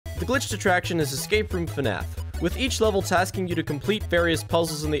The glitched attraction is Escape Room FNAF, with each level tasking you to complete various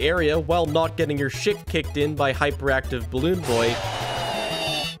puzzles in the area while not getting your shit kicked in by hyperactive Balloon Boy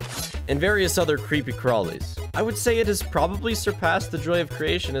and various other creepy crawlies. I would say it has probably surpassed The Joy of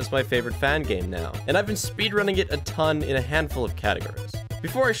Creation as my favorite fan game now, and I've been speedrunning it a ton in a handful of categories.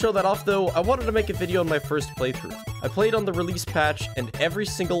 Before I show that off though, I wanted to make a video on my first playthrough. I played on the release patch, and every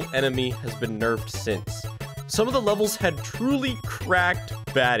single enemy has been nerfed since. Some of the levels had truly cracked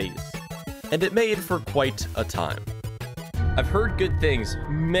baddies, and it made for quite a time. I've heard good things.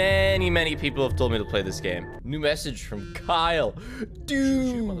 Many people have told me to play this game. New message from Kyle.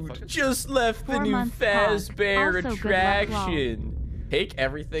 Dude, just left the new Fazbear attraction. Take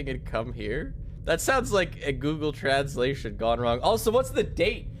everything and come here? That sounds like a Google translation gone wrong. Also, what's the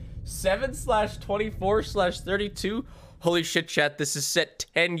date? 7/24/32? Holy shit, chat, this is set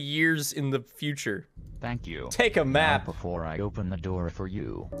 10 years in the future. Thank you. Take a map. Now before I open the door for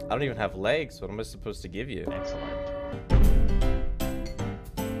you. I don't even have legs. What am I supposed to give you? Excellent.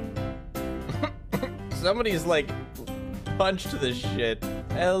 Somebody's like punched this shit.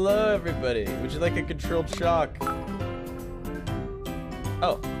 Hello, everybody. Would you like a controlled shock? Oh.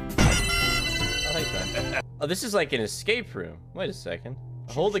 Oh, thanks, man. Oh, this is like an escape room. Wait a second.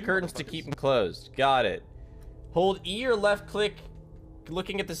 Hold the curtains to keep them closed. Got it. Hold E or left click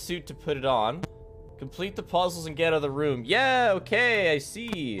looking at the suit to put it on. Complete the puzzles and get out of the room. Yeah, okay, I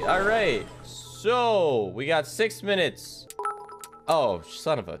see. All right. So, we got 6 minutes. Oh,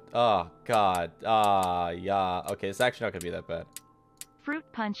 son of a... Oh, God. Yeah. Okay, it's actually not gonna be that bad. Fruit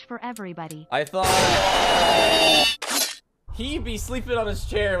punch for everybody. I thought... He'd be sleeping on his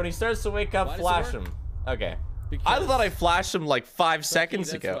chair. When he starts to wake up, flash him. Okay. I thought I flashed him like 5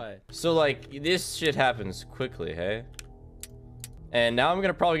 seconds ago. Why. So, like, this shit happens quickly, hey? And now I'm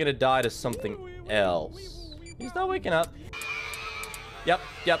probably gonna die to something else. He's not waking up. Yep.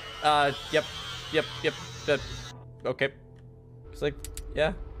 Okay. It's like,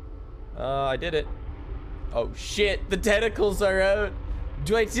 yeah. I did it. Oh shit, the tentacles are out.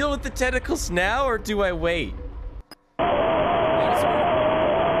 Do I deal with the tentacles now or do I wait?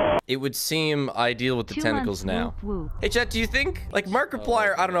 It would seem I deal with the tentacles now. Hey chat, do you think, like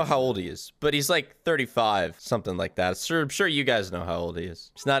Markiplier, I don't know how old he is, but he's like 35, something like that. I'm sure you guys know how old he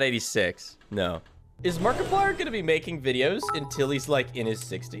is. He's not 86, no. Is Markiplier gonna be making videos until he's like in his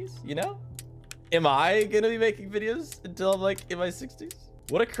 60s, you know? Am I gonna be making videos until I'm like in my 60s?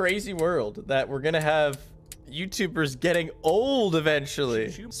 What a crazy world that we're gonna have YouTubers getting old eventually.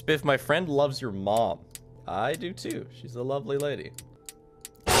 Spiff, my friend loves your mom. I do too. She's a lovely lady.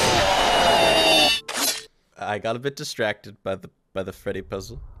 I got a bit distracted by the Freddy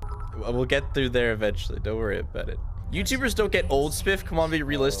puzzle. We'll get through there eventually. Don't worry about it. YouTubers don't get old, Spiff. Come on, be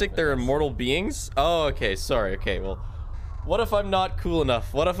realistic. They're immortal beings. Oh, okay. Sorry. Okay, well, what if I'm not cool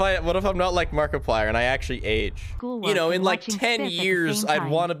enough? What if I'm not like Markiplier and I actually age? You know, in like 10 years, I'd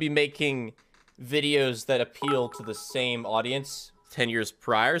want to be making videos that appeal to the same audience 10 years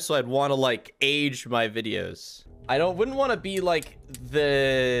prior. So I'd want to like age my videos. Wouldn't want to be like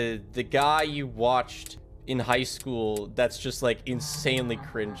the guy you watched in high school that's just like insanely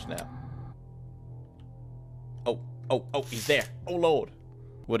cringe now. Oh, he's there. Oh lord.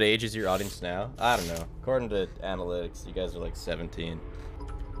 What age is your audience now? I don't know. According to analytics, you guys are like 17.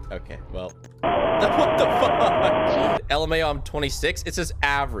 Okay, well. What the fuck? LMAO, I'm 26. It says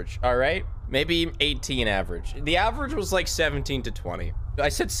average, all right? Maybe 18 average. The average was like 17 to 20. I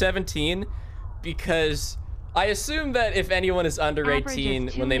said 17 because I assume that if anyone is under 18,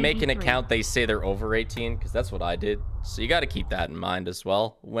 when they make an account, they say they're over 18, because that's what I did. So you got to keep that in mind as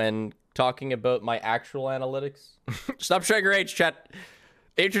well when talking about my actual analytics. Stop showing your age, chat.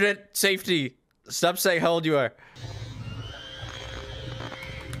 Internet safety. Stop saying how old you are.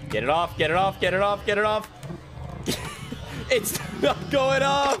 Get it off, get it off, get it off, get it off. It's not going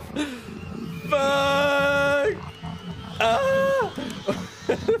off. Fuck. Ah.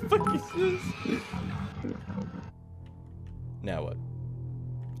 What the fuck is this? Now what?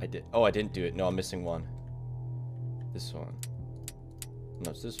 Oh, I didn't do it. No, I'm missing one. This one. No,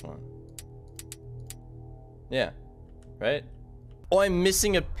 it's this one. Yeah. Right? Oh, I'm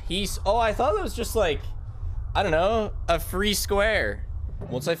missing a piece. Oh, I thought that was just like, I don't know, a free square.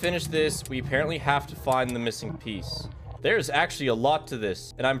 Once I finish this, we apparently have to find the missing piece. There's actually a lot to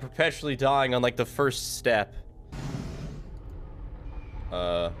this, and I'm perpetually dying on like the first step.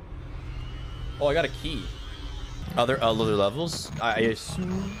 Oh, I got a key. Other levels? I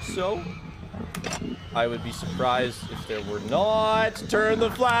assume so. I would be surprised if there were not. Turn the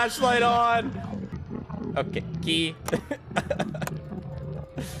flashlight on. Okay, key.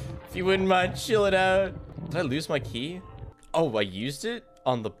 If you wouldn't mind chilling out. Did I lose my key? Oh, I used it?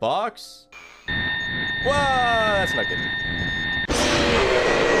 On the box? Whoa, that's not good.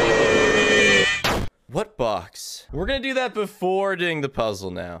 What box? We're gonna do that before doing the puzzle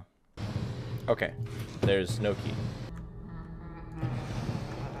now. Okay, there's no key.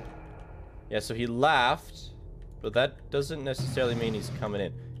 Yeah, so he laughed, but that doesn't necessarily mean he's coming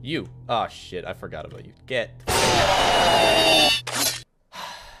in. You. Oh, shit, I forgot about you. Get.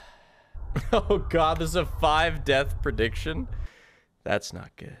 Oh, God, this is a 5 death prediction. That's not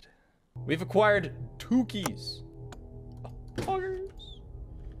good. We've acquired 2 keys. Poggers.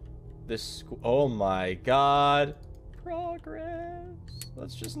 This, oh my God. Progress.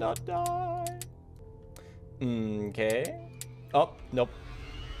 Let's just not die. Okay. Oh, nope.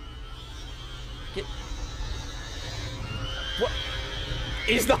 Get. What?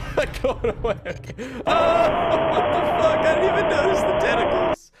 He's not going away. Okay. Oh, what the fuck? I didn't even notice the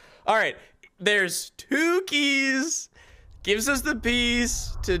tentacles. All right. There's 2 keys. Gives us the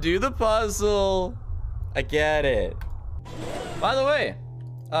piece to do the puzzle. I get it. By the way,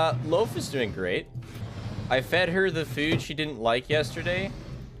 Loaf is doing great. I fed her the food she didn't like yesterday,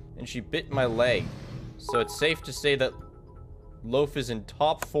 and she bit my leg. So it's safe to say that Loaf is in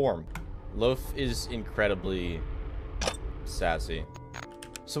top form. Loaf is incredibly sassy.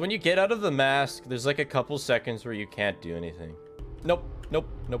 So when you get out of the mask, there's like a couple seconds where you can't do anything. Nope. Nope,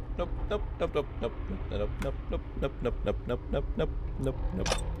 nope, nope, nope, nope, nope, nope, nope, nope, nope, nope, nope, nope, nope, nope, nope, nope, nope.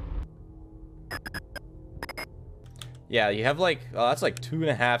 Yeah, you have like, oh, that's like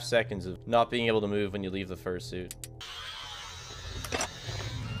 2.5 seconds of not being able to move when you leave the fursuit.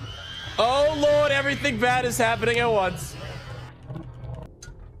 Oh Lord, everything bad is happening at once.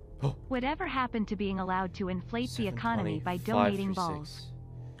 Whatever happened to being allowed to inflate the economy by donating balls?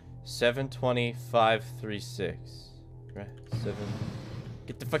 720, 536. Right, 7.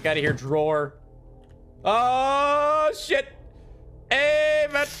 Get the fuck out of here, drawer. Oh, shit. Hey,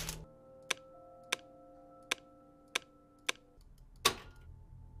 man.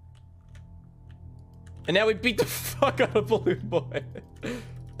 And now we beat the fuck out of Balloon Boy.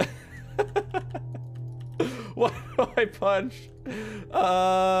 What do I punch?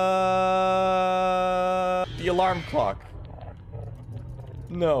 The alarm clock.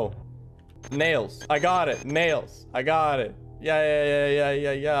 No. Nails. I got it. Nails. I got it.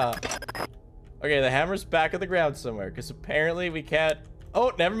 Yeah. Okay, the hammer's back on the ground somewhere, because apparently we can't...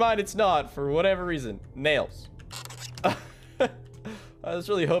 Oh, never mind, it's not, for whatever reason. Nails. I was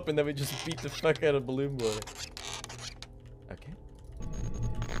really hoping that we just beat the fuck out of Balloon Boy. Okay.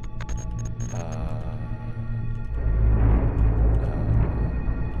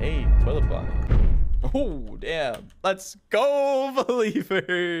 Hey, Toilet Bonnie. Oh, damn. Let's go,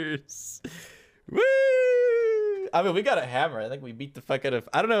 believers. Woo! I mean, we got a hammer. I think we beat the fuck out of...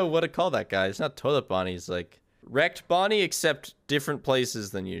 I don't know what to call that guy. It's not Toilet Bonnie. It's like Wrecked Bonnie, except different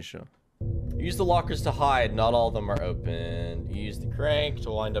places than usual. Use the lockers to hide. Not all of them are open. Use the crank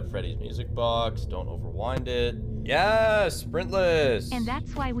to wind up Freddy's music box. Don't overwind it. Yes, sprintless. And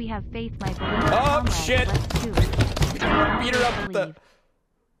that's why we have faith, my balloon. Oh, shit. Let's do it. Beat her up with the...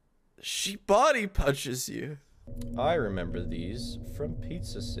 She body punches you. I remember these from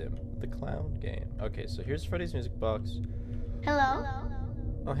Pizza Sim, the clown game. Okay, so here's Freddy's music box. Hello.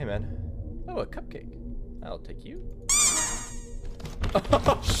 Oh, hey, man. Oh, a cupcake. I'll take you.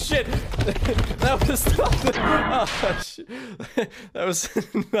 Oh, shit. That was not the... Oh, shit. That was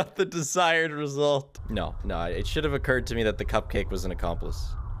not the desired result. No, it should have occurred to me that the cupcake was an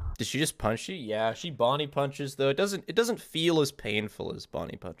accomplice. Did she just punch you? Yeah, she Bonnie punches, though. It doesn't feel as painful as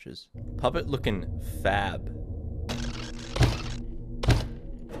Bonnie punches. Puppet looking fab.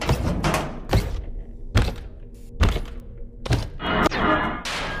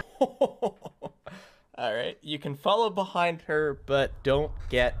 All right, you can follow behind her, but don't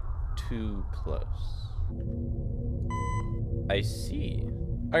get too close. I see.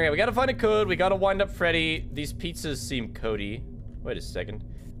 Okay, we gotta find a code. We gotta wind up Freddy. These pizzas seem codey. Wait a second.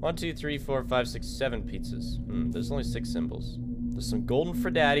 1, 2, 3, 4, 5, 6, 7 pizzas. There's only 6 symbols. There's some golden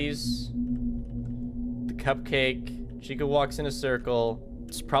Fredaddies. The cupcake. Chica walks in a circle.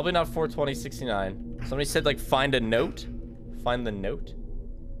 It's probably not 42069. Somebody said, like, find a note. Find the note.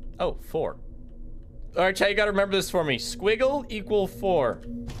 Oh, 4. All right, chat, you gotta remember this for me. Squiggle equal 4.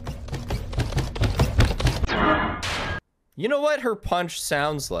 You know what her punch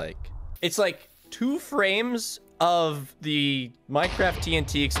sounds like? It's like 2 frames of the Minecraft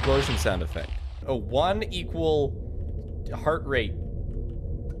TNT explosion sound effect. A 1 equal heart rate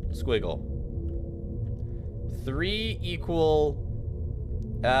squiggle. 3 equal,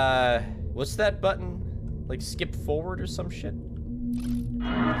 what's that button? Like skip forward or some shit?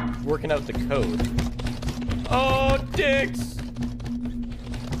 Working out the code. Oh, dicks!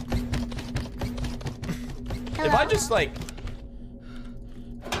 If I just like...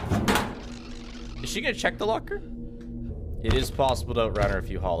 Is she gonna check the locker? It is possible to outrun her if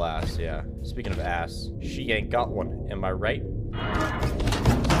you haul ass, yeah. Speaking of ass, she ain't got one. Am I right?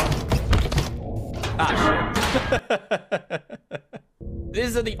 Ah, shit.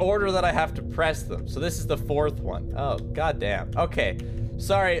 These are the order that I have to press them. So this is the 4th one. Oh, goddamn. Okay.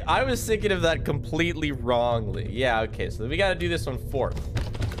 Sorry, I was thinking of that completely wrongly. Yeah, okay. So we gotta do this one 4th.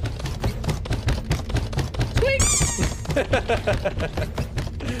 Squeak!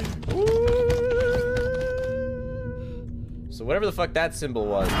 So whatever the fuck that symbol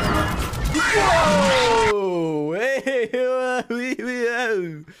was. Whoa! Hey,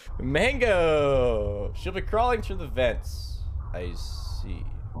 Mango! She'll be crawling through the vents. I see.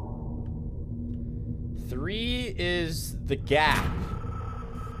 3 is the gap.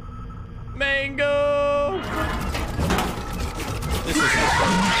 Mango! This is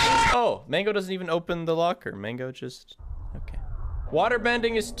oh, Mango doesn't even open the locker. Mango just... Okay. Water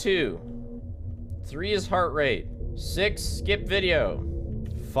bending is 2. 3 is heart rate. 6, skip video.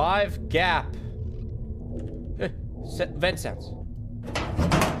 5, gap. Vent sounds.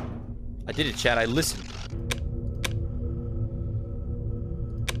 I did it, chat. I listened.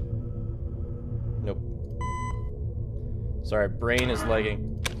 Nope. Sorry, brain is lagging.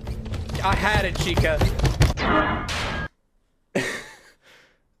 I had it, Chica.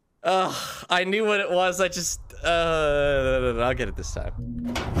 I knew what it was. I just... I'll get it this time.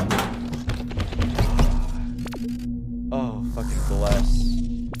 Oh, fucking bless.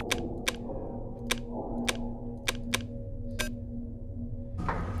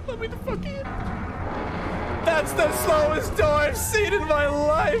 Let me the fuck in. That's the slowest door I've seen in my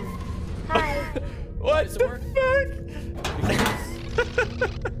life. Hi. What the fuck?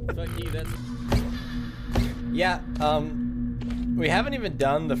 Fuck you, that's... Yeah, we haven't even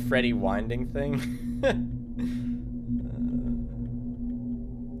done the Freddy winding thing.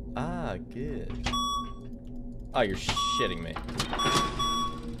 Good. Oh, you're shitting me.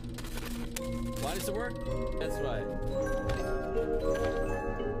 Why does it work? That's why.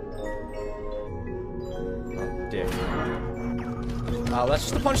 Oh, dick. Oh, that's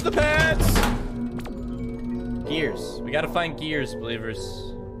just a punch in the pants! Gears. We gotta find gears, believers.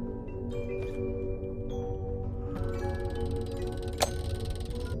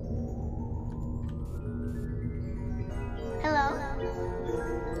 Hello.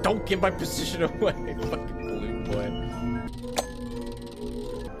 Don't give my position away, fucking balloon boy.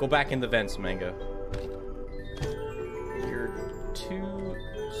 Go back in the vents, Mango. You're too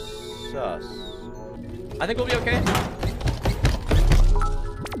sus. I think we'll be okay.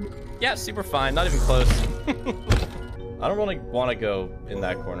 Yeah, super fine. Not even close. I don't really want to go in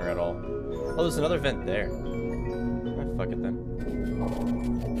that corner at all. Oh, there's another vent there. Oh, fuck it then.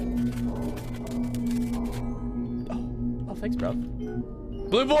 Oh, thanks, bro.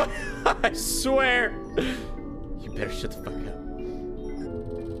 Blue boy! I swear! You better shut the fuck up.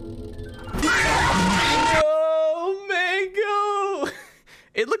 No, Mango!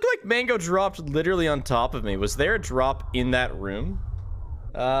 It looked like Mango dropped literally on top of me. Was there a drop in that room?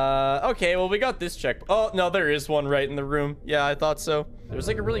 Okay, well, we got this check. Oh, no, there is one right in the room. Yeah, I thought so. There's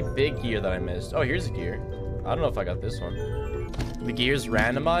like a really big gear that I missed. Oh, here's a gear. I don't know if I got this one. The gears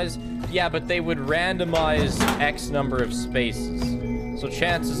randomize? Yeah, but they would randomize X number of spaces. So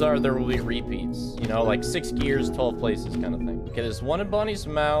chances are there will be repeats. You know, like 6 gears, 12 places kind of thing. Okay, there's one in Bonnie's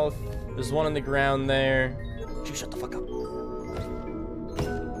mouth. There's one in the ground there. You shut the fuck up.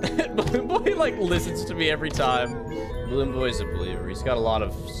 Balloon Boy, like, listens to me every time. Balloon Boy's a believer. He's got a lot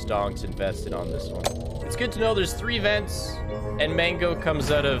of stonks invested on this one. It's good to know there's 3 vents, and Mango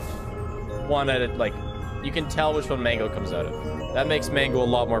comes out of one at a, like, you can tell which one Mango comes out of. That makes Mango a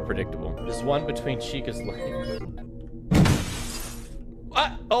lot more predictable. There's one between Chica's legs.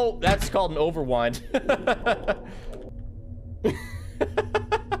 What? Oh, that's called an overwind.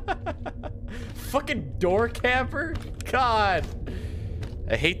 Fucking door camper? God.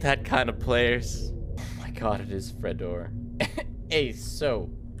 I hate that kind of players. Oh my god, it is Fredor. Hey, so,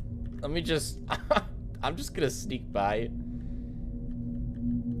 let me just... I'm just gonna sneak by it.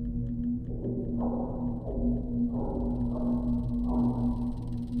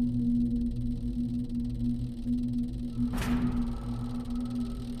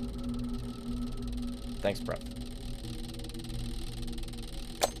 Thanks, bro.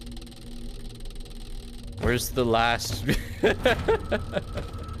 Where's the last...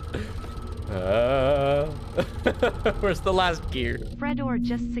 Where's the last gear? Fredor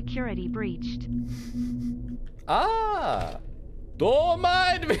just security breached. Ah! Don't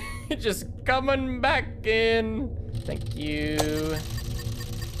mind me! Just coming back in. Thank you.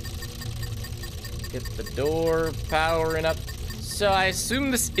 get the door powering up. So I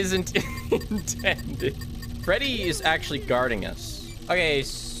assume this isn't intended. Freddy is actually guarding us. Okay,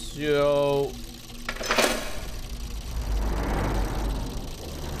 so...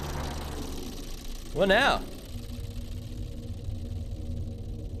 What now?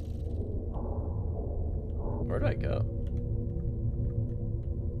 Where do I go?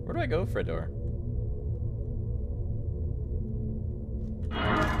 Where do I go, Fredor?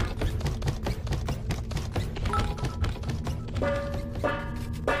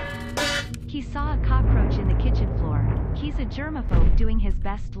 He saw a cockroach in the kitchen floor. He's a germaphobe doing his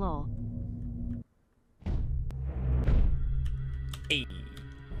best lol. Hey.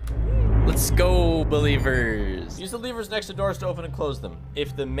 Let's go, believers. Use the levers next to doors to open and close them.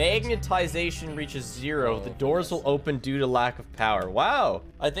 If the magnetization reaches 0, the doors will open due to lack of power. Wow.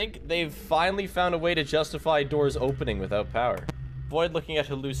 I think they've finally found a way to justify doors opening without power. Avoid looking at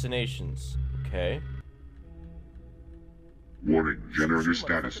hallucinations. Okay. Warning, generator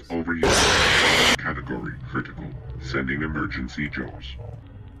status overheated. Category critical. Sending emergency Joes.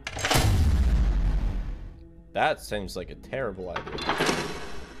 That seems like a terrible idea.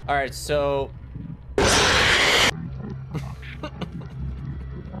 Alright, so...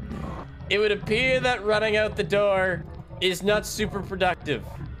 it would appear that running out the door is not super productive.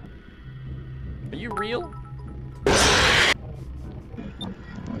 Are you real?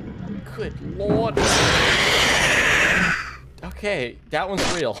 Good lord. Okay, that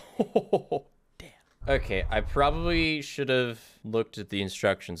one's real. Damn. Okay, I probably should have looked at the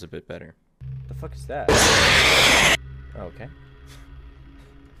instructions a bit better. The fuck is that? Oh, okay.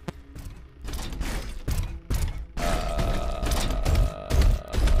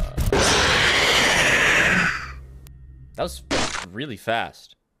 That was really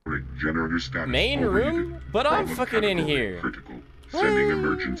fast. Generator status Main room? But I'm fucking in here. Critical. Sending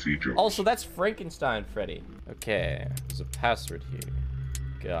emergency Joes. Also, that's Frankenstein Freddy. Okay, there's a password here.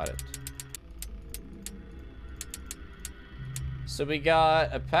 Got it. So we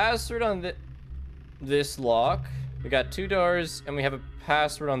got a password on this lock. We got 2 doors, and we have a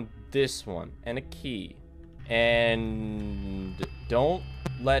password on this one, and a key. And don't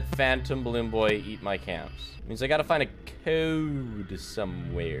let Phantom Balloon Boy eat my camps. Means I gotta find a code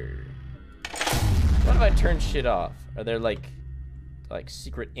somewhere. What if I turn shit off? Are there like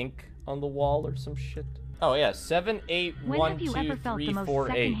secret ink on the wall or some shit? Oh yeah, 7 8 When 1 have you 2 ever felt 3 the most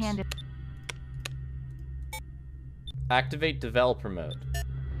 4 8. secondhand? Activate developer mode.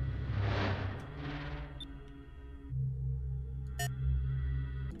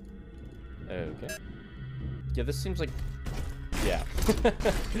 Okay. Yeah, this seems like... Yeah.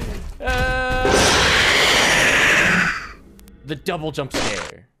 The double jump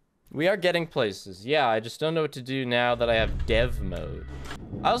scare. We are getting places. Yeah, I just don't know what to do now that I have dev mode.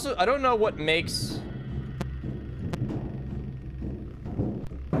 I don't know what makes...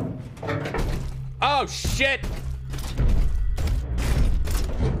 Oh, shit!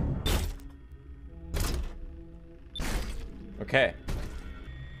 Okay.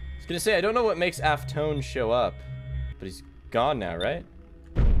 I was gonna say, I don't know what makes Aftone show up. But he's gone now, right?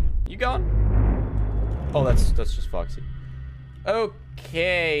 You gone? Oh, that's just Foxy.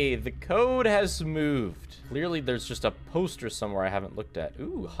 Okay, the code has moved. Clearly, there's just a poster somewhere I haven't looked at.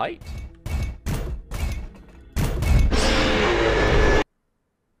 Ooh, height.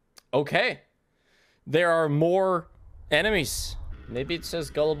 Okay. There are more enemies. Maybe it says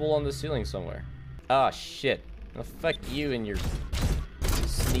gullible on the ceiling somewhere. Ah, shit. Oh, fuck you and your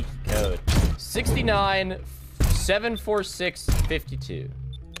sneaky code. 69 746 52.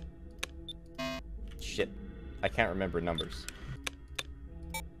 Shit. I can't remember numbers.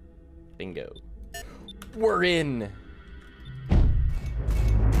 Bingo. We're in.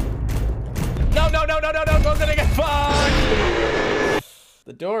 No, no, no, no, no, no, close it again. Fuck!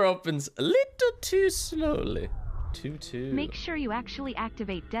 The door opens a little too slowly. Make sure you actually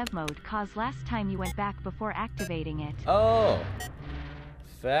activate dev mode, cause last time you went back before activating it. Oh.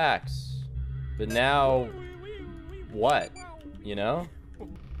 Facts. But now... what? You know?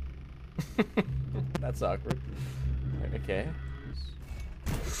 That's awkward. Okay.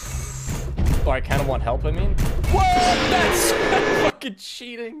 Oh, I kind of want help, I mean? Whoa! That's fucking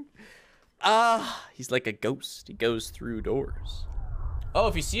cheating! Ah, he's like a ghost. He goes through doors. Oh,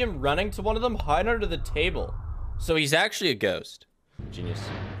 if you see him running to one of them, hide under the table. So he's actually a ghost. Genius.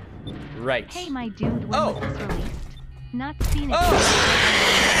 Right. Hey, my dude, when was this released? Not seen it.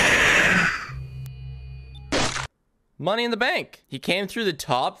 Oh! Money in the bank. He came through the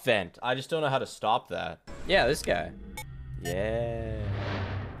top vent. I just don't know how to stop that. Yeah, this guy. Yeah.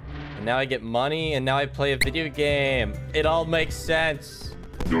 And now I get money, and now I play a video game. It all makes sense.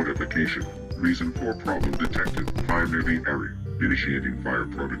 Notification. Reason for problem detected. Fire near the area. Initiating fire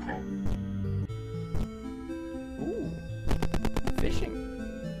protocol. Ooh. Fishing.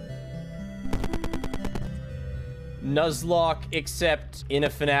 Nuzlocke except in a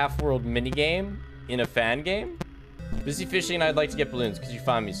FNAF World minigame? In a fan game? Busy fishing and I'd like to get balloons. Could you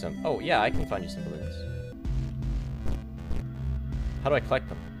find me some? Oh, yeah, I can find you some balloons. How do I collect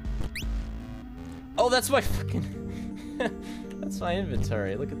them? Oh, that's my fucking... That's my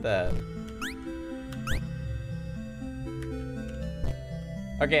inventory. Look at that.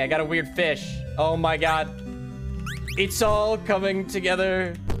 Okay, I got a weird fish. Oh my god. It's all coming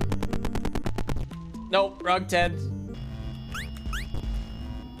together. Nope, wrong tent.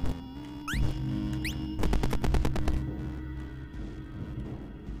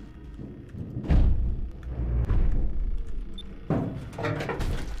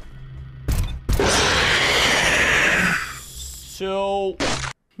 So,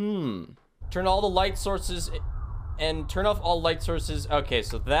 turn all the light sources and turn off all light sources. Okay,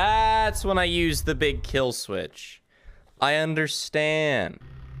 so that's when I use the big kill switch. I understand.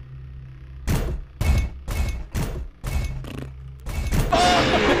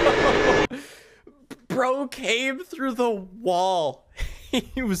 Oh, no! Bro came through the wall.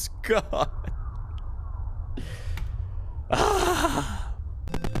 He was gone. Ah.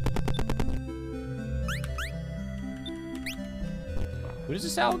 Who does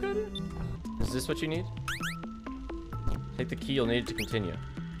this owl go to? Is this what you need? Take the key, you'll need it to continue.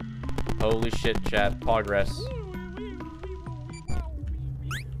 Holy shit, chat. Progress.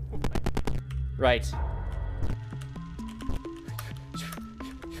 Right.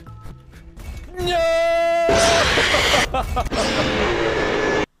 No!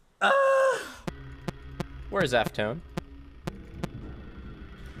 Where's F-Tone?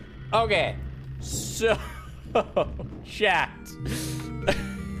 Okay. So, chat.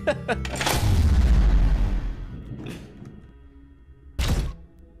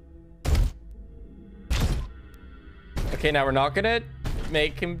 Okay, now we're not gonna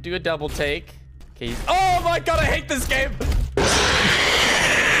make him do a double take. Okay, oh my god, I hate this game!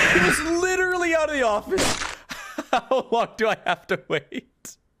 He was literally out of the office. How long do I have to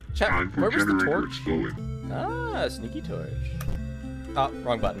wait? Chat, where was the torch? Ah, sneaky torch. Ah,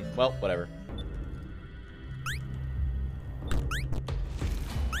 wrong button. Well, whatever.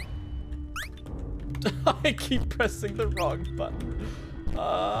 I keep pressing the wrong button.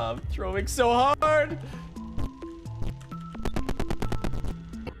 I'm throwing so hard.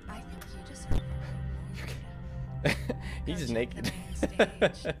 He's naked.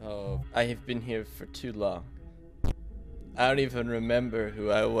 Oh, I have been here for too long. I don't even remember who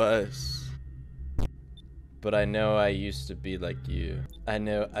I was. But I know I used to be like you. I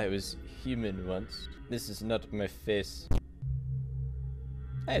know I was human once. This is not my face.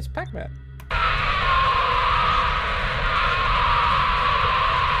 Hey, it's Pac-Man.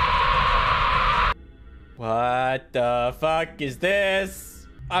 What the fuck is this?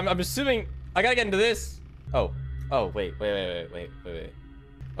 I'm assuming I gotta get into this. Oh, wait.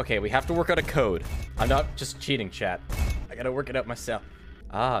 Okay, we have to work out a code. I'm not just cheating, chat. I gotta work it out myself.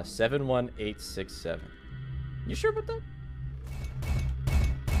 Ah, 71867. You sure about that?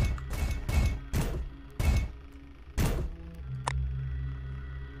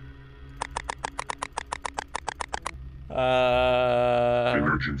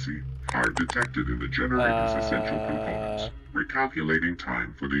 Emergency. Fire detected in the generator's essential components. Recalculating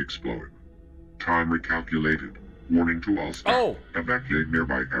time for the explosion. Time recalculated. Warning to all staff. Oh! Evacuate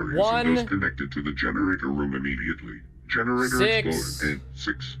nearby areas and those connected to the generator room immediately. Generator explosion in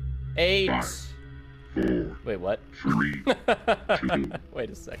 6, 8, 5, 4. Wait, what? 3, 2. Wait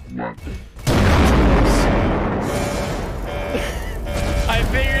a second. 1. I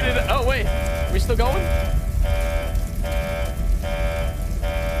figured it. Oh wait, we still going?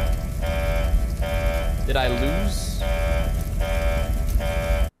 Did I lose?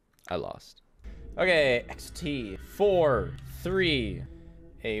 I lost. Okay, XT 4 3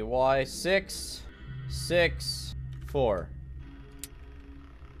 AY 6 6 4.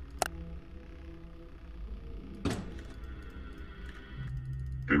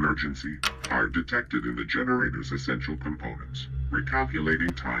 Emergency. Fire detected in the generator's essential components.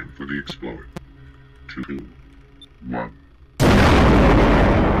 Recalculating time for the explosion. 2, 1.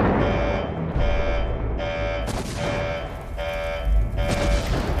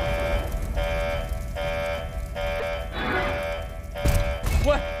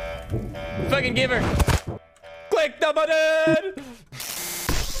 What? Fucking give her. Click the button!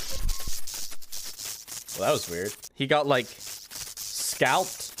 Well, that was weird. He got like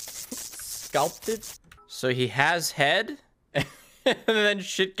sculpted. So he has head, and then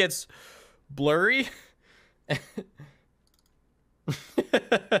shit gets blurry. And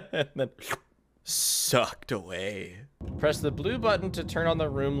then sucked away. Press the blue button to turn on the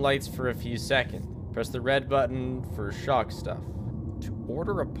room lights for a few seconds. Press the red button for shock stuff. To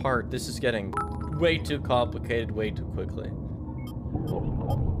order a part, this is getting way too complicated way too quickly.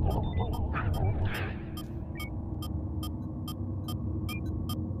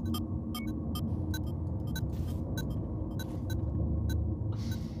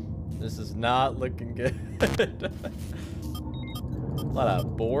 This is not looking good. A lot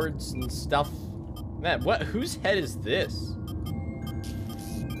of boards and stuff. Man, what? Whose head is this?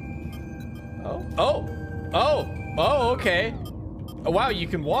 Oh, okay. Oh, wow, you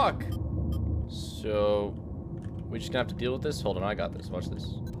can walk. So, we just gonna have to deal with this? Hold on, I got this. Watch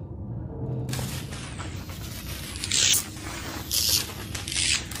this.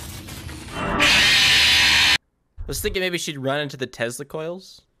 I was thinking maybe she'd run into the Tesla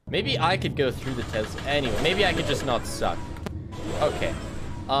coils. Maybe I could go through the Tesla. Anyway, maybe I could just not suck. Okay.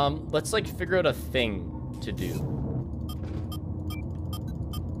 Let's like figure out a thing to do.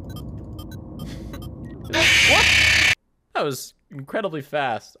 What? That was incredibly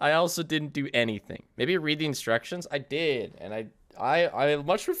fast. I also didn't do anything. Maybe read the instructions? I did, and I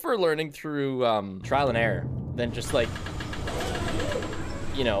much prefer learning through trial and error than just like,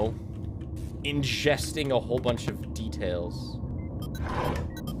 you know, ingesting a whole bunch of details.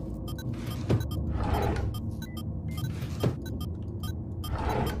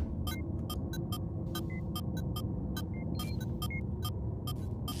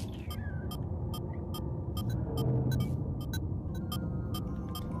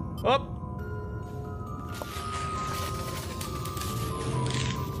 Oh!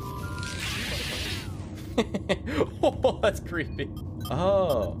 Oh, that's creepy.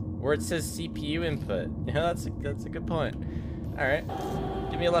 Oh, where it says CPU input. Yeah, that's a good point. All right,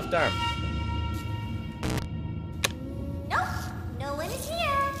 give me a left arm. Nope, no one is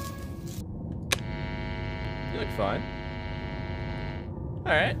here. You look fine.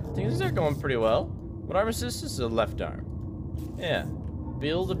 All right, things are going pretty well. What arm is this? This is a left arm. Yeah.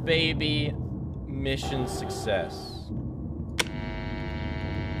 Build a baby, mission success.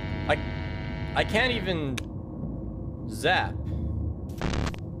 I can't even zap.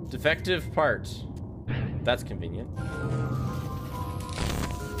 Defective part. That's convenient.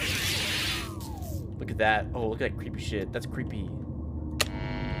 Look at that. Oh, look at that creepy shit. That's creepy.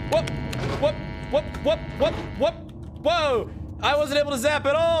 Whoop! Whoop! Whoop! Whoop! Whoop! Whoop! Whoa! I wasn't able to zap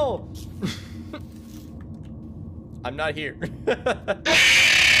at all! I'm not here.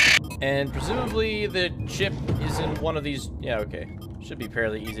 And presumably the chip is in one of these. Yeah, okay. Should be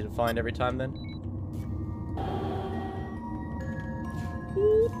fairly easy to find every time then.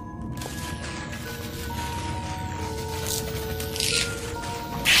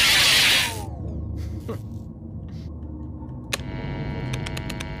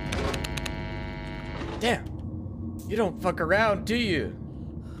 Damn. You don't fuck around, do you?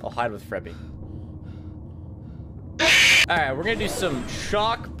 I'll hide with Frebby. Alright, we're gonna do some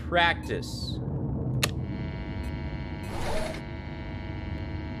shock practice.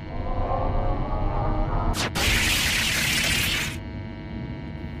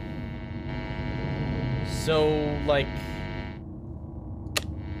 So, like...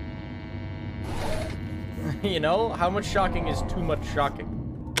 you know, how much shocking is too much shocking?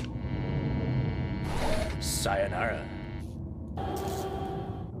 Sayonara.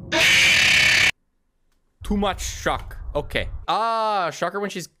 Too much shock. Okay. Ah, shocker when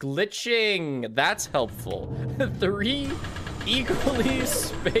she's glitching. That's helpful. 3 equally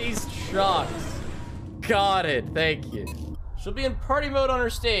spaced shocks. Got it. Thank you. She'll be in party mode on her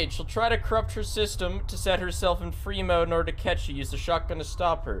stage. She'll try to corrupt her system to set herself in free mode in order to catch you. Use the shotgun to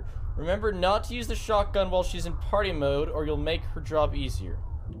stop her. Remember not to use the shotgun while she's in party mode or you'll make her job easier.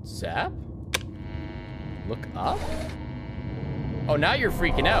 Zap? Look up? Oh, now you're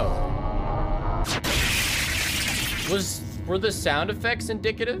freaking out. Were the sound effects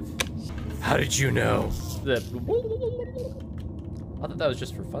indicative? How did you know? I thought that was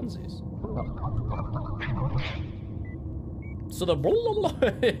just for funsies. So the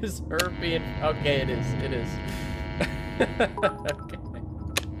is her being... Okay, it is. It is. Okay.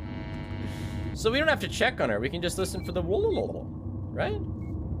 So we don't have to check on her. We can just listen for the... Right?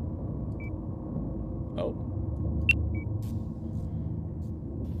 Oh.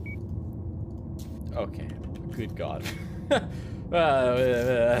 Okay. Good God. I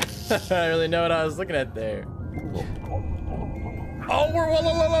don't really know what I was looking at there. Oh, we're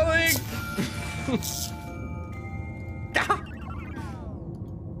wallowing!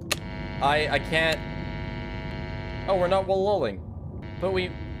 I can't... Oh, we're not wallowing. But we...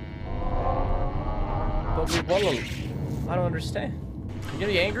 But we won. I don't understand. You gonna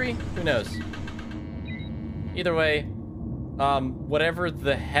be angry? Who knows? Either way, whatever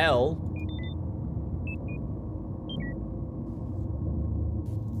the hell.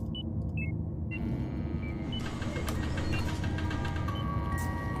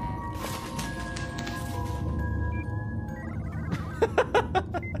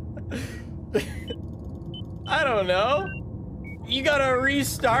 I don't know. You gotta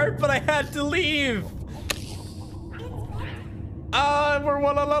restart, but I had to leave. We're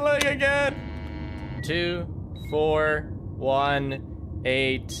one again. 2, 4, 1,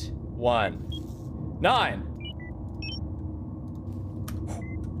 8, 1, 9.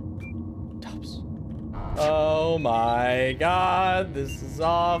 Tops. Oh my god, this is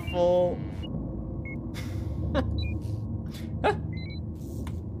awful.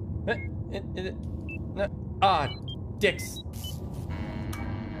 Ah, dicks.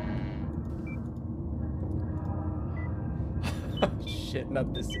 Shit,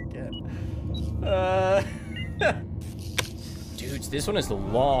 not this again. Dudes, this one is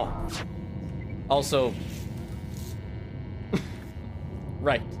long. Also,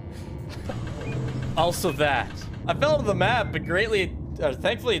 right. Also that. I fell to the map, but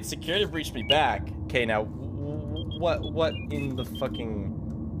thankfully it security breached me back. Okay, now, what in the fucking...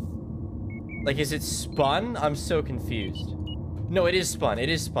 Like, is it spun? I'm so confused. No, it is spun. It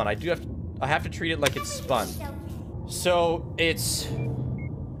is spun. I have to treat it like it's spun. So, it's...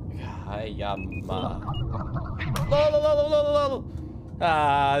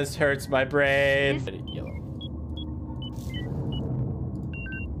 Ah, this hurts my brain. Yellow.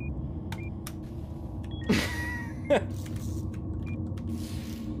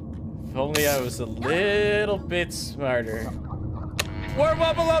 If only I was a little bit smarter. Warm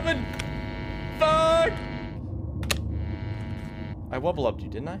up, 11! Fuck! I wobble upped you,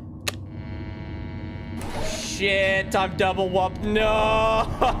 didn't I? Shit, I'm double whoop. No!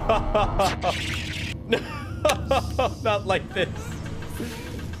 No, not like this.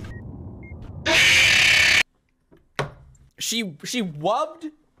 She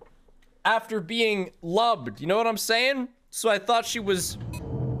wubbed after being lubbed. You know what I'm saying? So I thought she was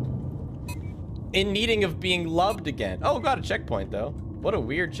in needing of being lubbed again. Oh, got a checkpoint though. What a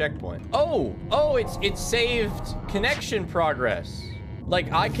weird checkpoint. Oh, it saved connection progress.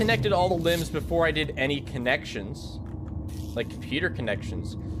 Like, I connected all the limbs before I did any connections. Like, computer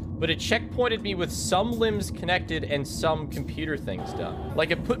connections. But it checkpointed me with some limbs connected and some computer things done.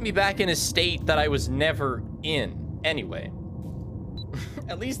 Like, it put me back in a state that I was never in. Anyway.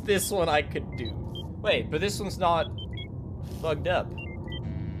 At least this one I could do. Wait, but this one's not bugged up.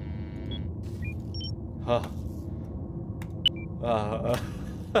 Huh.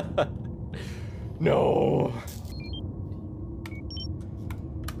 No.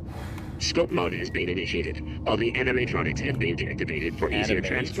 Scope mode has been initiated. All the animatronics have been deactivated for easier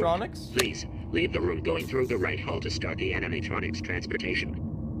transport. Animatronics? Please, leave the room going through the right hall to start the animatronics transportation.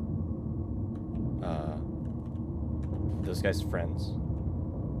 Those guys' friends.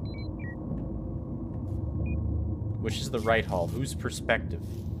 Which is the right hall? Whose perspective?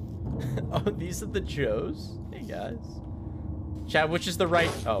 Oh, these are the Joes? Hey, guys. Chat, which is the right...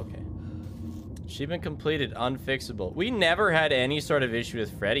 Oh, okay. Achievement completed, unfixable. We never had any sort of issue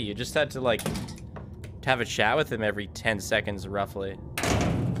with Freddy. You just had to, like, have a chat with him every 10 seconds, roughly.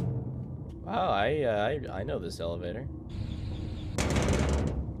 Wow, I know this elevator.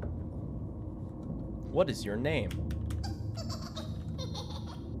 What is your name?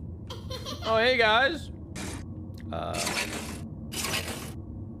 Oh, hey, guys.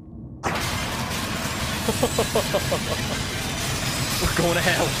 We're going to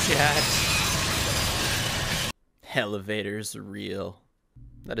hell, chat. Elevators are real.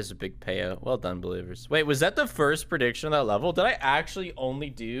 That is a big payout. Well done, believers. Wait, was that the first prediction on that level? Did I actually only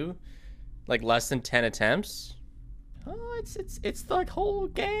do like less than 10 attempts? Oh, it's the whole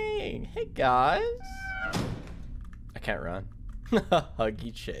gang. Hey guys. I can't run.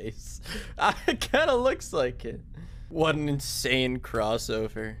 Huggy chase. It kind of looks like it. What an insane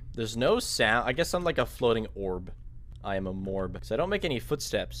crossover. There's no sound. I guess I'm like a floating orb. I am a morb. So I don't make any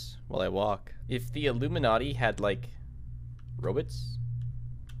footsteps while I walk. If the Illuminati had like robots.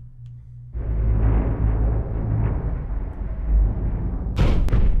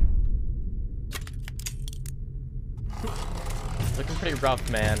 Looking pretty rough,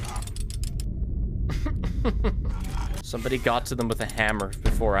 man. Somebody got to them with a hammer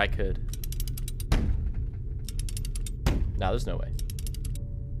before I could. Nah, there's no way.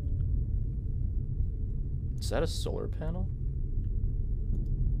 Is that a solar panel?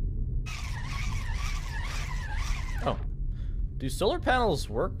 Oh. Do solar panels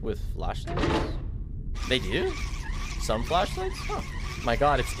work with flashlights? They do? Some flashlights? Oh my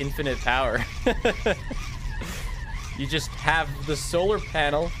god, it's infinite power. You just have the solar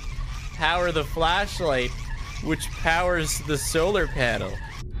panel power the flashlight, which powers the solar panel.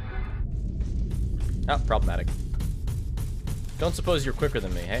 Oh, problematic. Don't suppose you're quicker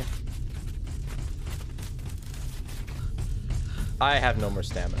than me, hey? I have no more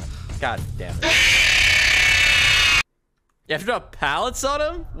stamina. God damn it. You have to drop pallets on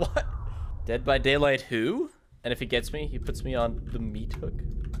him? What? Dead by Daylight who? And if he gets me, he puts me on the meat hook.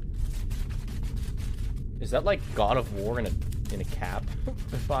 Is that like God of War in a cap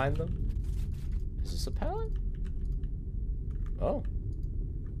to find them? Is this a pallet? Oh.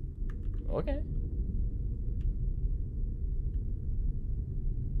 Okay.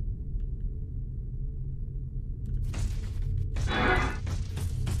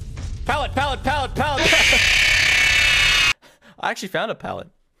 Pallet, pallet, pallet, pallet! I actually found a pallet.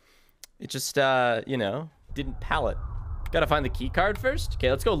 It just, you know, didn't pallet. Gotta find the key card first? Okay,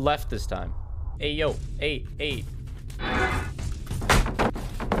 let's go left this time. Hey, yo. Hey, hey. That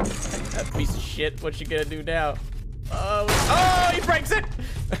piece of shit. What you gonna do now? Oh, he breaks it!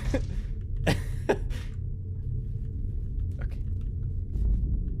 Okay.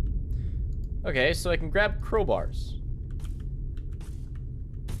 Okay, so I can grab crowbars.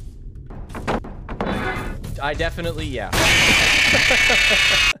 I definitely, yeah.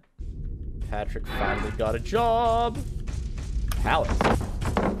 Patrick finally got a job. Pallet.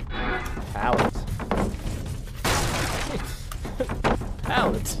 Pallet.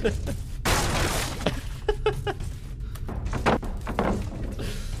 Pallet.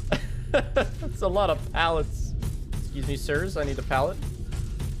 That's a lot of pallets. Excuse me, sirs. I need a pallet.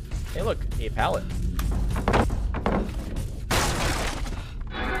 Hey, look, a pallet.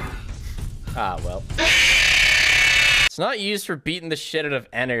 Ah, well. It's not used for beating the shit out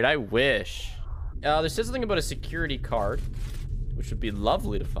of Ennard. I wish. There says something about a security card, which would be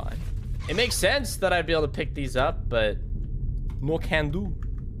lovely to find. It makes sense that I'd be able to pick these up, but no can do.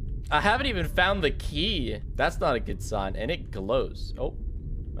 I haven't even found the key. That's not a good sign, and it glows. Oh,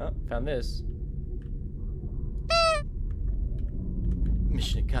 well, found this.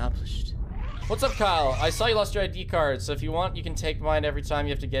 Mission accomplished. What's up, Kyle? I saw you lost your ID card, so if you want, you can take mine every time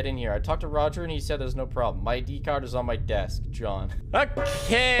you have to get in here. I talked to Roger, and he said there's no problem. My ID card is on my desk, John.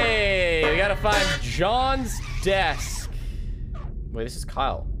 Okay, we gotta find John's desk. Wait, this is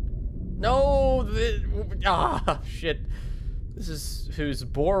Kyle. No, shit. This is who's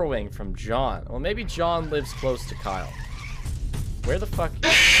borrowing from John. Well, maybe John lives close to Kyle. Where the fuck?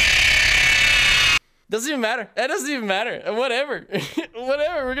 Doesn't even matter. That doesn't even matter. Whatever.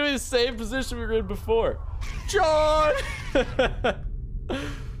 Whatever. We're gonna be the same position we were in before. John! Fuck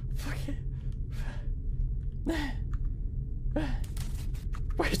it.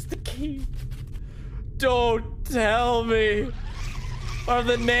 Where's the key? Don't tell me. Are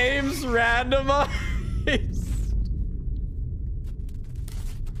the names randomized?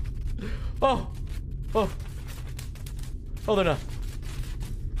 Oh. Oh. Oh, they're not.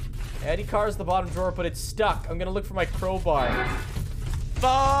 ID card's the bottom drawer, but it's stuck. I'm gonna look for my crowbar.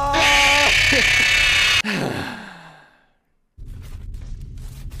 Fuck!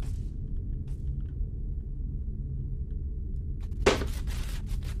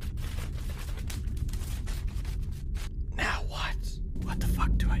 Now what? What the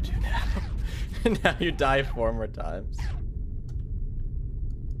fuck do I do now? Now you die 4 more times.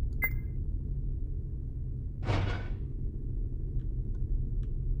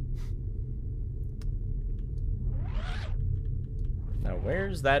 Now,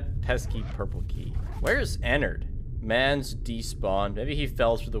 where's that pesky purple key? Where's Ennard? Man's despawned. Maybe he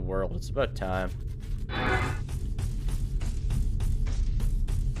fell through the world. It's about time.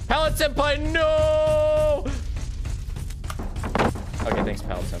 Pallet Senpai, no! Okay, thanks,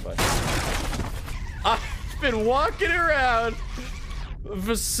 Pallet Senpai. I've been walking around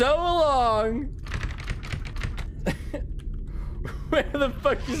for so long. Where the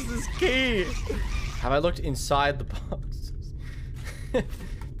fuck is this key? Have I looked inside the box?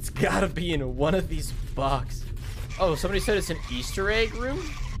 It's gotta be in one of these boxes. Oh, somebody said it's an Easter egg room?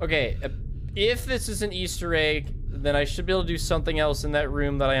 Okay, if this is an Easter egg, then I should be able to do something else in that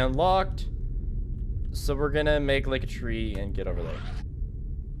room that I unlocked. So we're gonna make like a tree and get over there.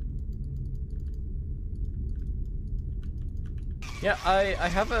 Yeah, I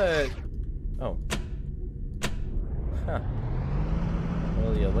have a... Oh. Huh.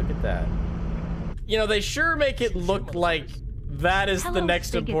 Well, yeah, look at that. You know, they sure make it look like that is the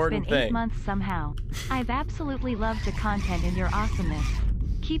next important thing. It's been 8 months somehow. I've absolutely loved the content and your awesomeness.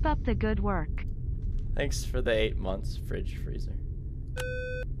 Keep up the good work. Thanks for the 8 months, fridge freezer.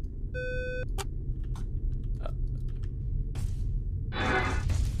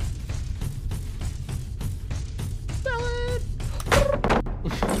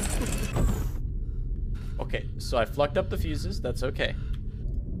 So I flucked up the fuses. That's okay.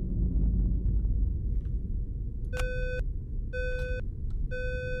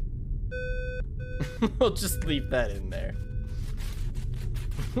 We'll just leave that in there.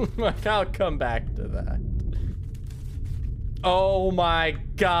 I'll come back to that. Oh my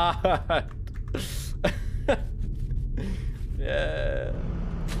god. Yeah.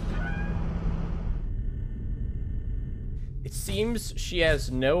 It seems she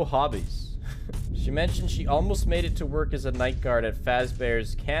has no hobbies. She mentioned she almost made it to work as a night guard at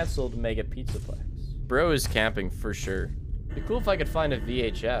Fazbear's canceled Mega Pizzaplex. Bro is camping for sure. It'd be cool if I could find a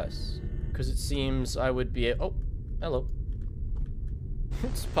VHS. Because it seems I would be oh, hello.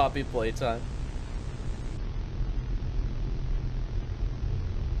 It's Poppy playtime.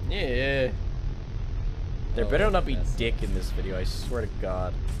 Yeah. There better not be dick in this video, I swear to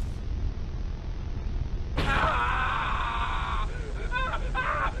God.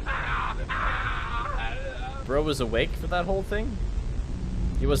 Bro was awake for that whole thing?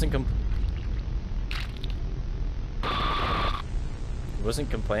 He wasn't He wasn't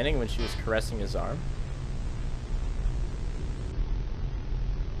complaining when she was caressing his arm?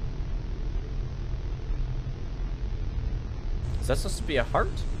 Is that supposed to be a heart?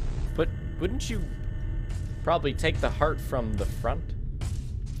 But wouldn't you probably take the heart from the front?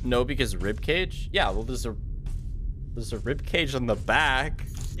 No, because rib cage? Yeah, well there's a rib cage on the back.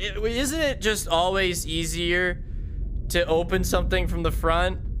 Isn't it just always easier to open something from the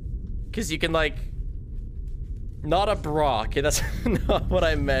front? Because you can like... Not a bra. Okay, that's not what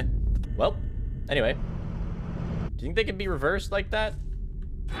I meant. Well, anyway. Do you think they can be reversed like that?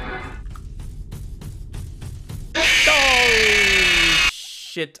 Oh,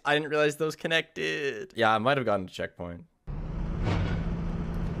 shit. I didn't realize those connected. Yeah, I might have gotten a checkpoint.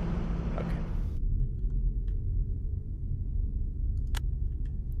 Okay.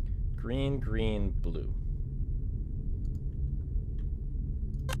 Green, green, blue.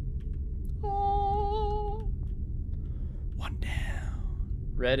 Oh. One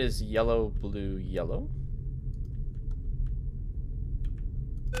down. Red is yellow, blue, yellow.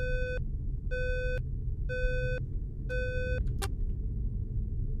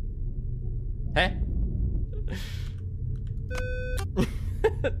 Hey.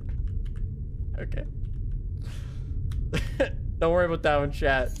 Okay. Don't worry about that one,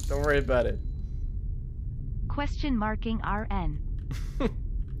 chat. Don't worry about it. Question marking RN.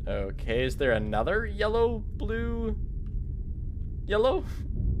 Okay, is there another yellow, blue, yellow?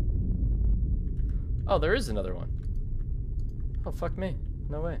 Oh, there is another one. Oh, fuck me.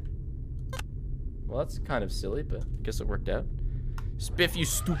 No way. Well, that's kind of silly, but I guess it worked out. Spiff, you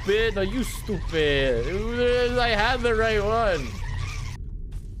stupid. No, you stupid. I had the right one.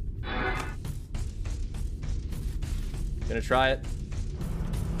 Gonna try it.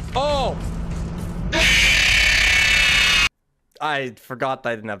 Oh! I forgot that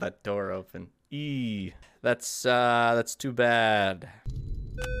I didn't have that door open. Eee. That's too bad.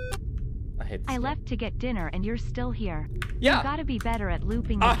 I hate this game. left to get dinner and you're still here. Yeah. You gotta be better at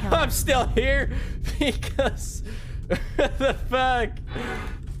looping the killer. I'm still here because... the fuck?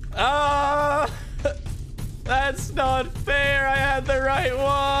 Ah! That's not fair. I had the right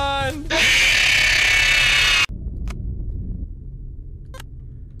one.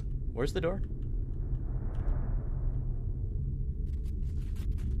 Where's the door?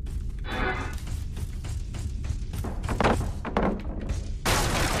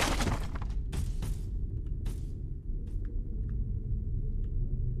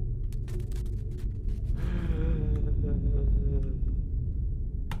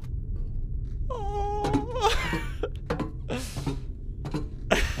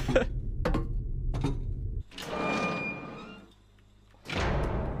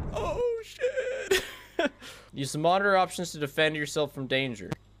 Use the monitor options to defend yourself from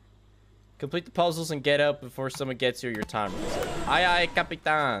danger. Complete the puzzles and get out before someone gets you or your time runs out. Aye aye,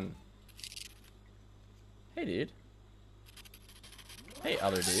 Capitan. Hey, dude. Hey,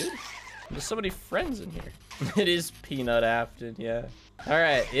 other dude. There's so many friends in here. It is Peanut Afton, yeah.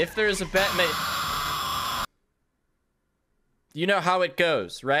 Alright, if there's a bet made... You know how it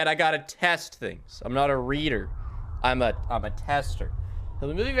goes, right? I gotta test things. I'm not a reader. I'm a tester. He'll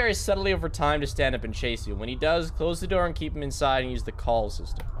be moving very subtly over time to stand up and chase you. When he does, close the door and keep him inside and use the call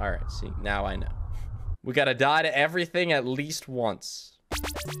system. All right, see, now I know. We gotta die to everything at least once.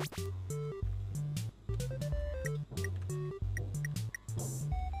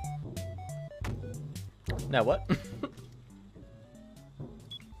 Now what?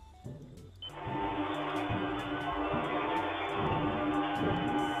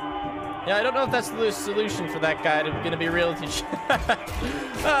 Yeah, I don't know if that's the solution for that guy. I'm gonna be real with you.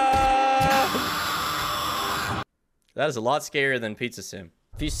 That is a lot scarier than Pizza Sim.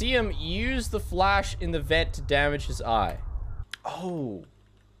 If you see him, use the flash in the vent to damage his eye. Oh.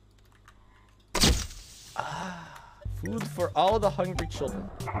 Food for all the hungry children.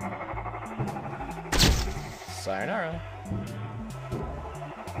 Sayonara.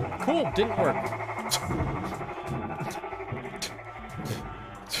 Cool, didn't work.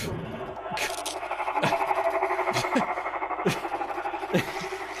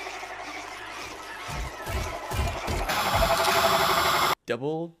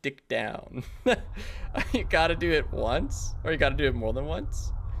 Double dick down. You gotta do it once, or you gotta do it more than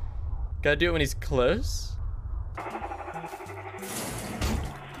once. Gotta do it when he's close.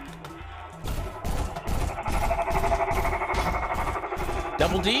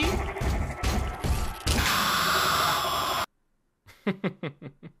 Double D.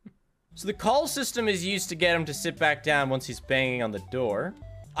 So the call system is used to get him to sit back down once he's banging on the door.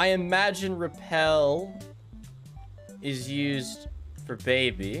 I imagine repel is used for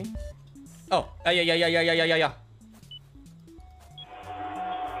baby. Oh, yeah.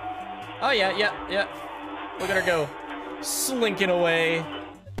 Oh, yeah. Look at her go. Slinking away.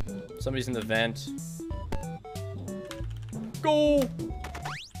 Somebody's in the vent. Go!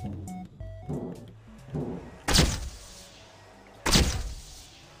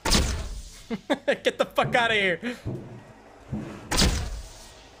 Get the fuck out of here.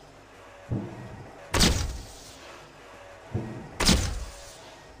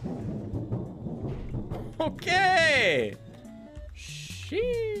 Okay. Sheesh.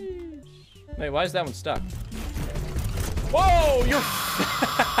 Wait, why is that one stuck? Whoa, you're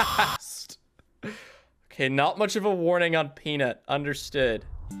fast. Okay, not much of a warning on Peanut. Understood.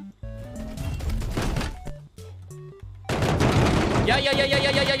 Yeah.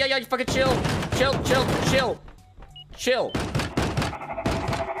 You fucking chill. Chill.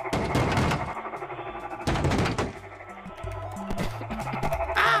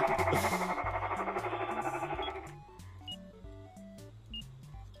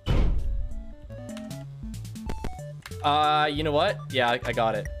 You know what? Yeah, I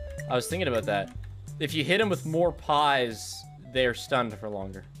got it. I was thinking about that. If you hit them with more pies, they're stunned for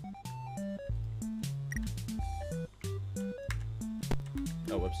longer.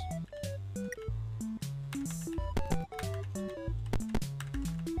 Oh, whoops.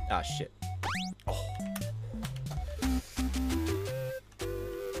 Ah, shit. Oh.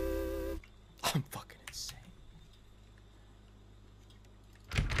 I'm fucking insane.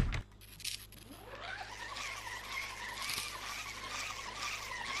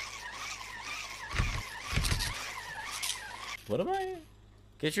 What am I?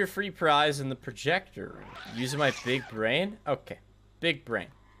 Get your free prize in the projector room. Using my big brain? Okay. Big brain.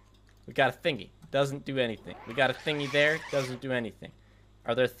 We got a thingy. Doesn't do anything. We got a thingy there. Doesn't do anything.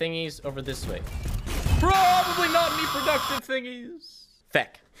 Are there thingies over this way? Probably not any productive thingies.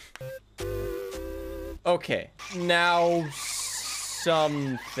 Feck. Okay. Now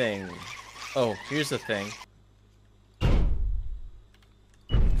something. Oh, here's the thing.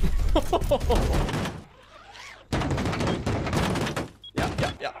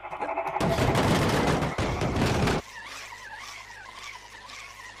 Yeah.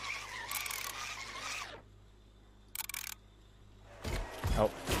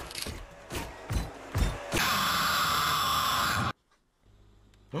 Oh.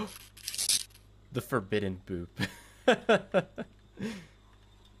 The forbidden boop. Oh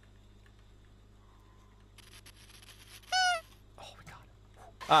my god.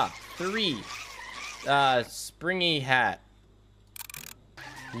 Ah, 3. Springy hat.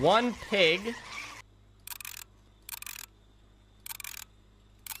 1 pig.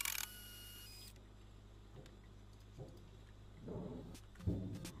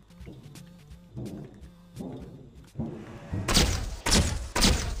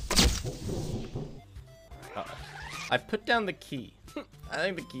 I put down the key. I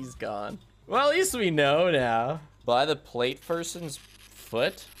think the key's gone. Well, at least we know now. By the plate person's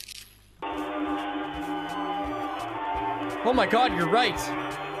foot? Oh my god, you're right.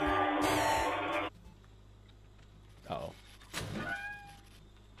 Uh-oh.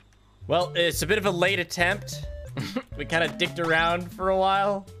 Well, it's a bit of a late attempt. We kind of dicked around for a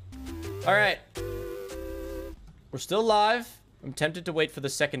while. All right. We're still live. I'm tempted to wait for the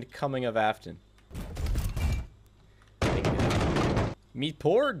second coming of Afton. Me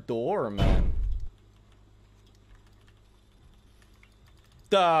poor door, man.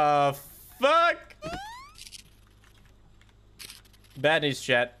 The fuck? Bad news,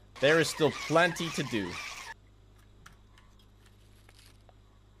 chat. There is still plenty to do.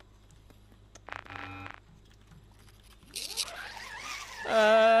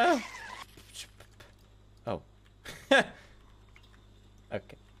 Oh.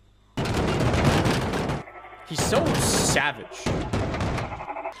 Okay. He's so savage.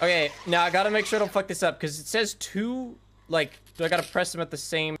 Okay, now I gotta make sure I don't fuck this up, because it says 2, like, do I gotta press them at the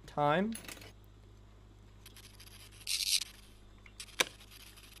same time?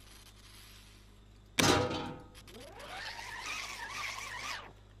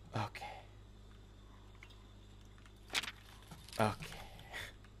 Okay. Okay.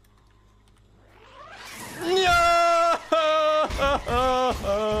 No!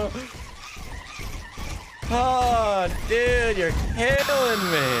 Oh, dude, you're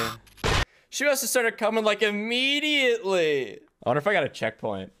killing me. She must have started coming like immediately. I wonder if I got a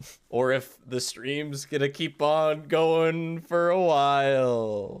checkpoint or if the stream's gonna keep on going for a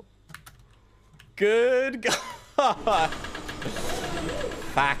while. Good God.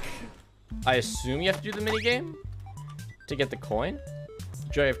 Fuck. I assume you have to do the minigame to get the coin?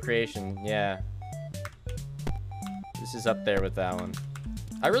 Joy of creation, yeah. This is up there with that one.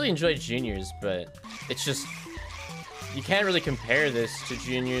 I really enjoyed Juniors, but it's just, you can't really compare this to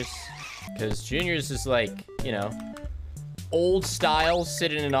Juniors, because Juniors is like, you know, old style,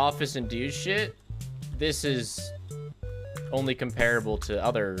 sit in an office and do shit. This is only comparable to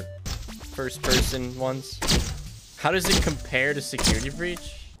other first person ones. How does it compare to Security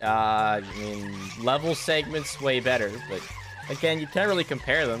Breach? I mean, level segments way better, but again, you can't really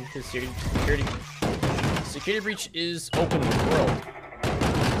compare them because Security Breach is open world.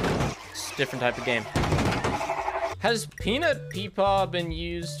 It's a different type of game. Has Peanut Peepaw been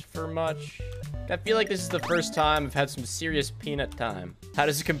used for much? I feel like this is the first time I've had some serious peanut time. How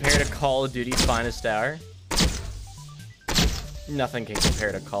does it compare to Call of Duty Finest Hour? Nothing can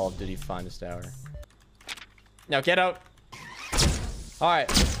compare to Call of Duty Finest Hour. Now get out. All right,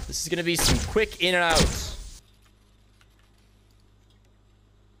 this is gonna be some quick in and outs.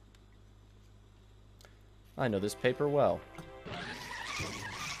 I know this paper well.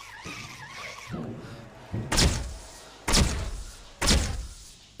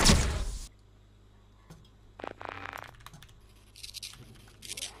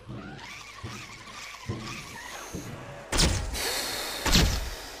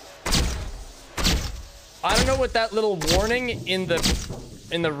 I don't know what that little warning in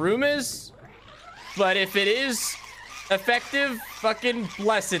the room is, but if it is effective, fucking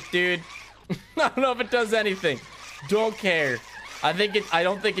bless it, dude. I don't know if it does anything. Don't care. I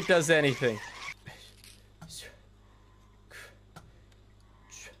don't think it does anything.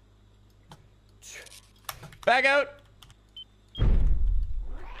 Back out.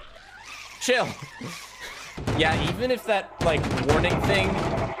 Chill. Yeah, even if that like warning thing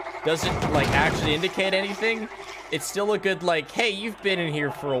doesn't like actually indicate anything, it's still a good like, hey, you've been in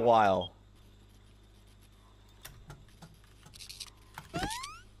here for a while.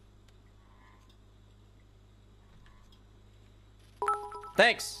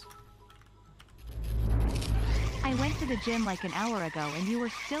 Thanks. I went to the gym like an hour ago and you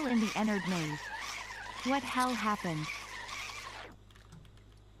were still in the Ennard maze. What hell happened?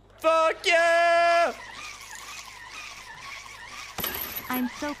 Fuck yeah! I'm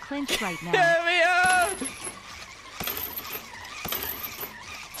so clinched right now. Get me out!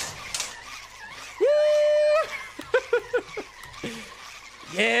 Woo!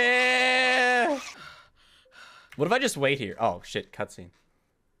 Yeah! What if I just wait here? Oh shit, cutscene.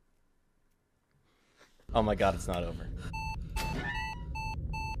 Oh my god, it's not over.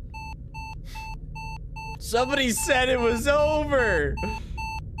 Somebody said it was over!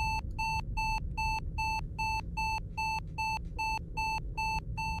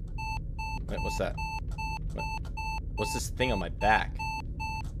 Wait, what's that? What's this thing on my back?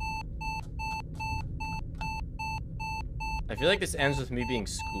 I feel like this ends with me being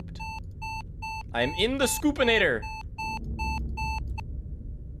scooped. I am in the scoopinator!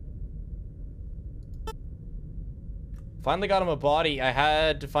 Finally got him a body. I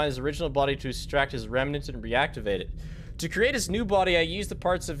had to find his original body to extract his remnants and reactivate it. To create his new body, I used the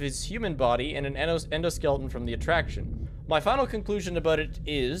parts of his human body and an endoskeleton from the attraction. My final conclusion about it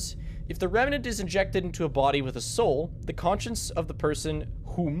is, if the remnant is injected into a body with a soul, the conscience of the person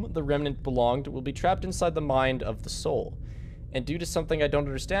whom the remnant belonged will be trapped inside the mind of the soul. And due to something I don't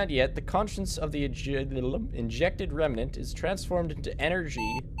understand yet, the conscience of the injected remnant is transformed into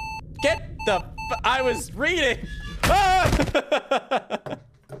energy. Get the I was reading! Ah!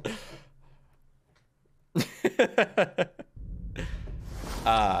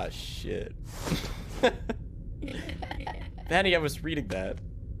 Ah, shit. Danny, I was reading that.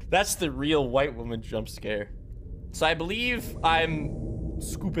 That's the real white woman jump scare. So I believe I'm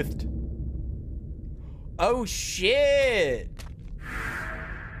scooped. Oh, shit.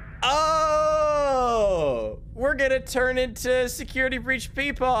 Oh! we're gonna turn into Security Breach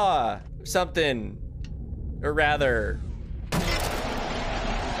Peepaw. Something. Or rather...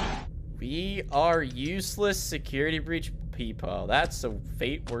 We are useless Security Breach Peepaw. That's a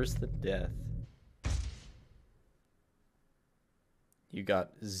fate worse than death. You got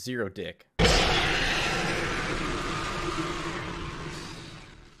 0 dick.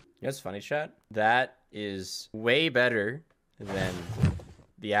 That's funny, chat. That is way better than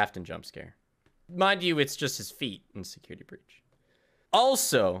the Afton jump scare. Mind you, it's just his feet in Security Breach.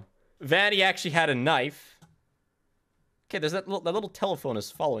 Also, Vanny actually had a knife. Okay, there's that little telephone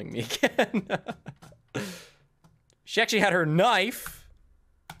is following me again. She actually had her knife.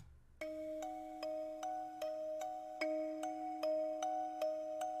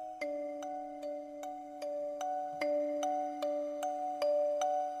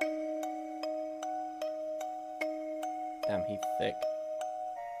 Damn, he's thick.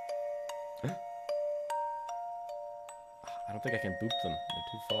 I don't think I can boop them. They're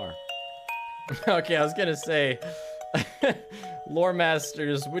too far. Okay, I was gonna say... Lore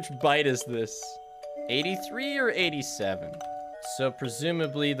Masters, which byte is this? 83 or 87? So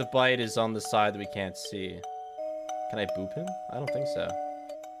presumably the byte is on the side that we can't see. Can I boop him? I don't think so.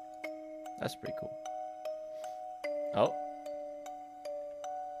 That's pretty cool. Oh.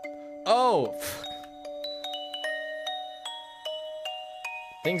 Oh!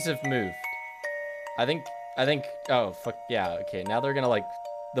 Things have moved. I think, oh, fuck, yeah, okay, now they're gonna, like,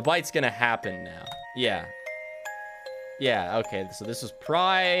 the bite's gonna happen now. Yeah. Yeah, okay, so this was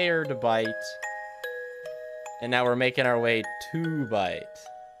prior to bite. And now we're making our way to bite.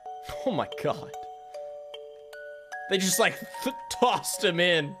 Oh my god. They just, like, tossed him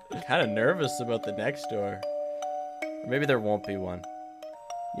in. Kind of nervous about the next door. Or maybe there won't be one.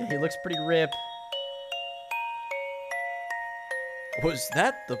 Yeah, he looks pretty rip. Was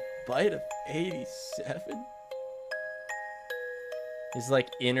that the bite of 87? His, like,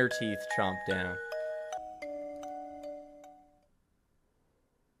 inner teeth chomped down.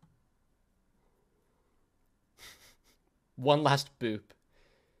 One last boop.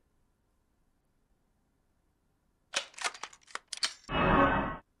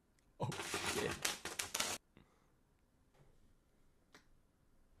 Oh, shit.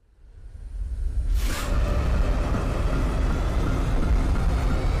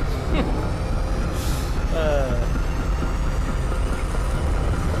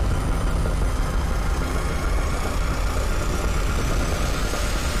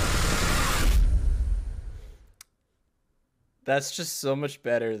 That's just so much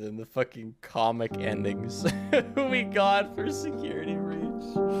better than the fucking comic endings we got for Security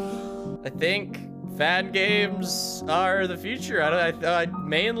Breach. I think fan games are the future.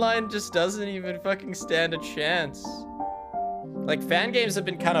 Mainline just doesn't even fucking stand a chance. Like, fan games have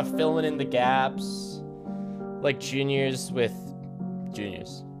been kind of filling in the gaps. Like Juniors with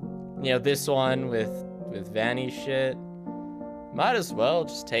Juniors. You know, this one with Vanny shit. Might as well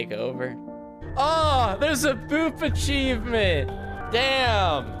just take over. Oh, there's a boop achievement.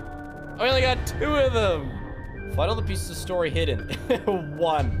 Damn. I only got 2 of them. Find all the pieces of story hidden.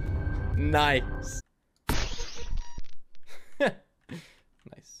 1. Nice.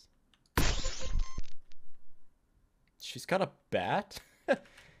 Nice. She's got a bat?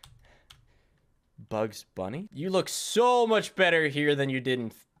 Bugs Bunny? You look so much better here than you did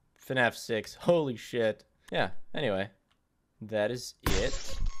in FNAF 6. Holy shit. Yeah, anyway. That is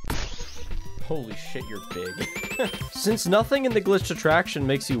it. Holy shit, you're big. Since nothing in the glitched attraction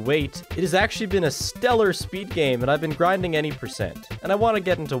makes you wait, it has actually been a stellar speed game, and I've been grinding any percent. And I want to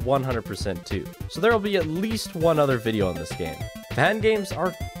get into 100% too. So there will be at least one other video on this game. Fan games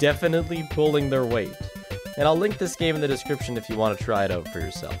are definitely pulling their weight. And I'll link this game in the description if you want to try it out for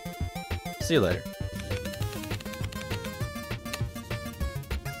yourself. See you later.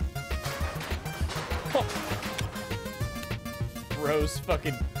 Bro's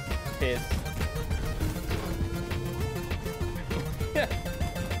fucking pissed.